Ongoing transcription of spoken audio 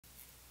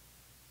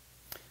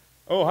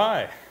Oh,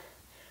 hi.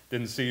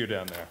 Didn't see you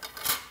down there.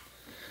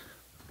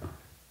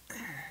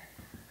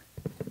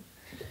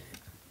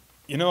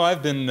 You know,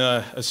 I've been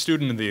a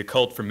student of the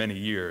occult for many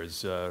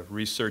years,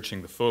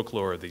 researching the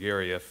folklore of the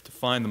area to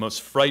find the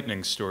most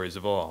frightening stories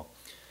of all.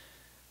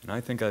 And I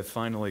think I've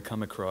finally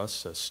come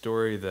across a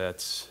story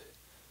that's,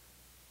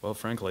 well,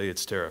 frankly,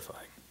 it's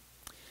terrifying.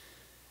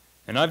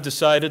 And I've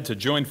decided to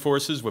join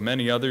forces with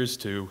many others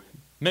to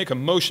make a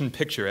motion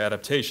picture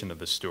adaptation of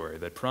this story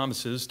that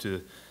promises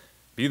to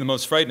be the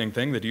most frightening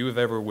thing that you have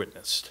ever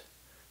witnessed.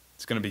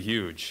 It's going to be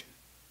huge.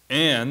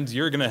 And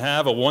you're going to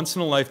have a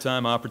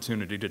once-in-a-lifetime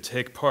opportunity to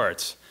take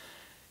part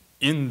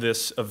in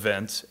this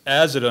event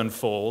as it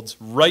unfolds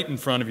right in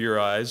front of your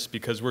eyes,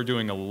 because we're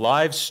doing a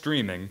live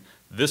streaming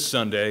this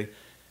Sunday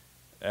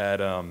at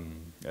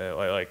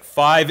like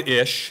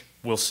 5-ish,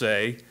 we'll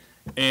say,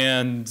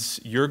 and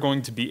you're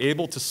going to be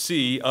able to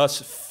see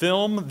us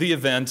film the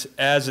event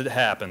as it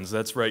happens.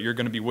 That's right, you're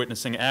going to be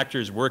witnessing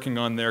actors working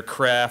on their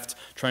craft,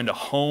 trying to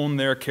hone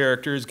their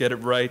characters, get it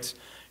right.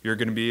 You're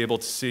going to be able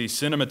to see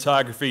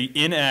cinematography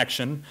in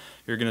action.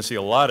 You're going to see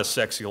a lot of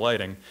sexy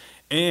lighting.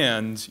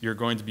 And you're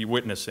going to be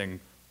witnessing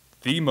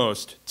the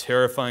most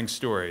terrifying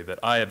story that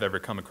I have ever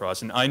come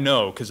across. And I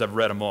know because I've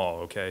read them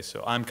all, okay?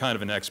 So I'm kind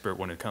of an expert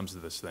when it comes to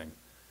this thing.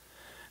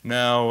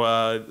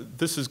 Now,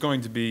 this is going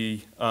to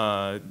be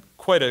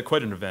quite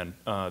an event.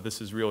 This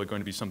is really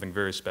going to be something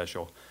very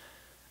special.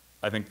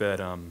 I think that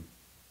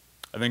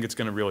I think it's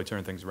going to really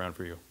turn things around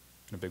for you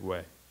in a big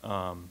way.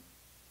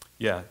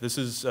 Yeah, this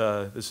is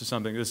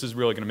something. This is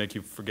really going to make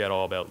you forget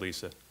all about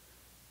Lisa,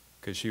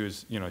 because she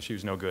was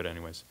no good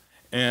anyways.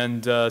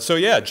 And so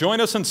yeah,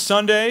 join us on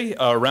Sunday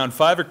around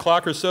 5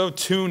 o'clock or so.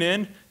 Tune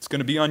in. It's going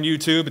to be on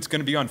YouTube. It's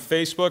going to be on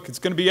Facebook. It's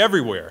going to be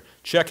everywhere.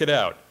 Check it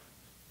out.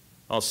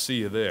 I'll see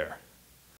you there.